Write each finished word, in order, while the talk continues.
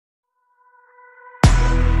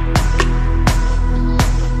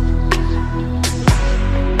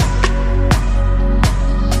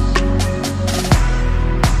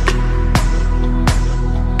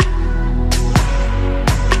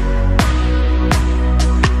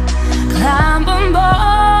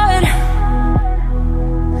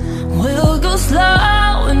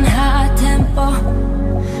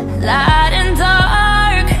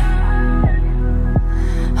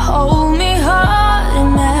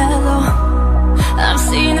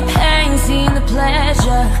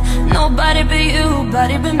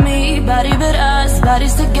body but me, body but us,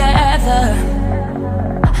 bodies together.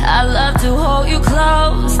 I love to hold you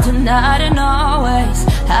close tonight and always.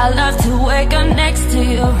 I love to wake up next to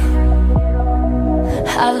you.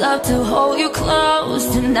 I love to hold you close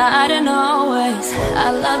tonight and always.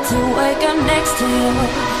 I love to wake up next to you.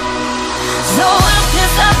 So we'll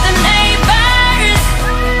piss off the neighbors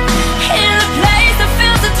in the place that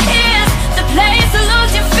feels the tears, the place to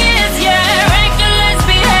lose your fears, yeah. Reckless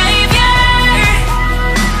behavior,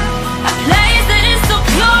 a place that is so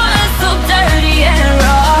pure, so dirty and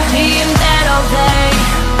raw. Being that all day,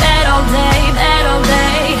 that all day, that all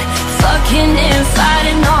day, fucking and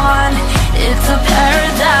fighting on. It's a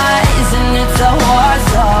paradise and it's a war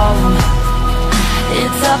zone.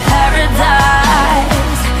 It's a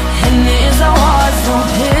paradise and it's a war zone.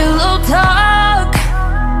 Pillow talk,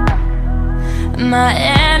 my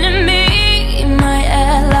enemy, my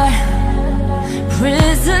ally.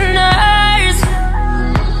 Prisoners,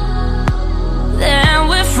 then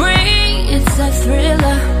we're free. It's a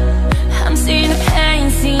thriller. I'm seeing the pain,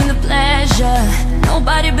 seeing the pleasure.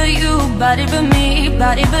 Nobody but you, body but me,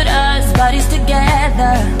 body but us, bodies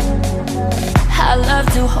together. I love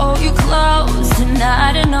to hold you close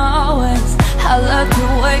tonight and always. I love to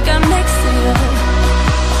wake up next to you.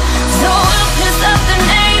 So we'll piss off the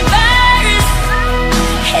neighbors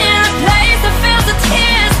in the place that feels the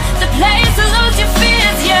tears, the place to lose your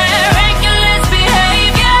fears, yeah. Reckless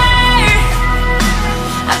behavior,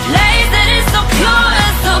 a place that is so pure,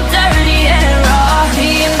 so dirty and raw.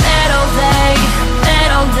 Being that all day, that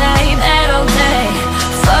all day, that all day,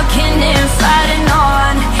 fucking and fighting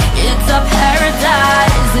on. It's a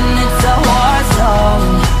paradise and it's a war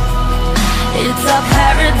zone. It's a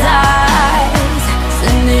paradise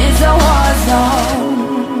and it's a war zone.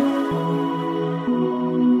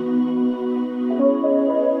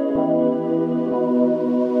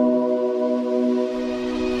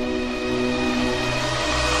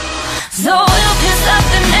 So we'll piss off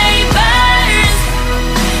the neighbors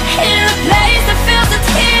in the place that feels the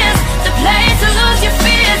tears, the place to lose your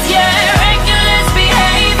fears, yeah. Reckless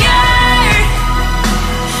behavior,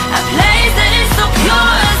 a place that is so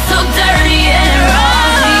pure, so dirty and raw.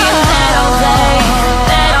 That all day,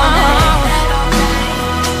 that all day,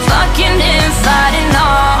 fucking and fighting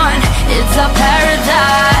on. It's a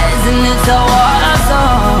paradise and it's a war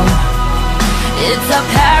zone. It's a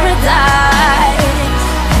paradise.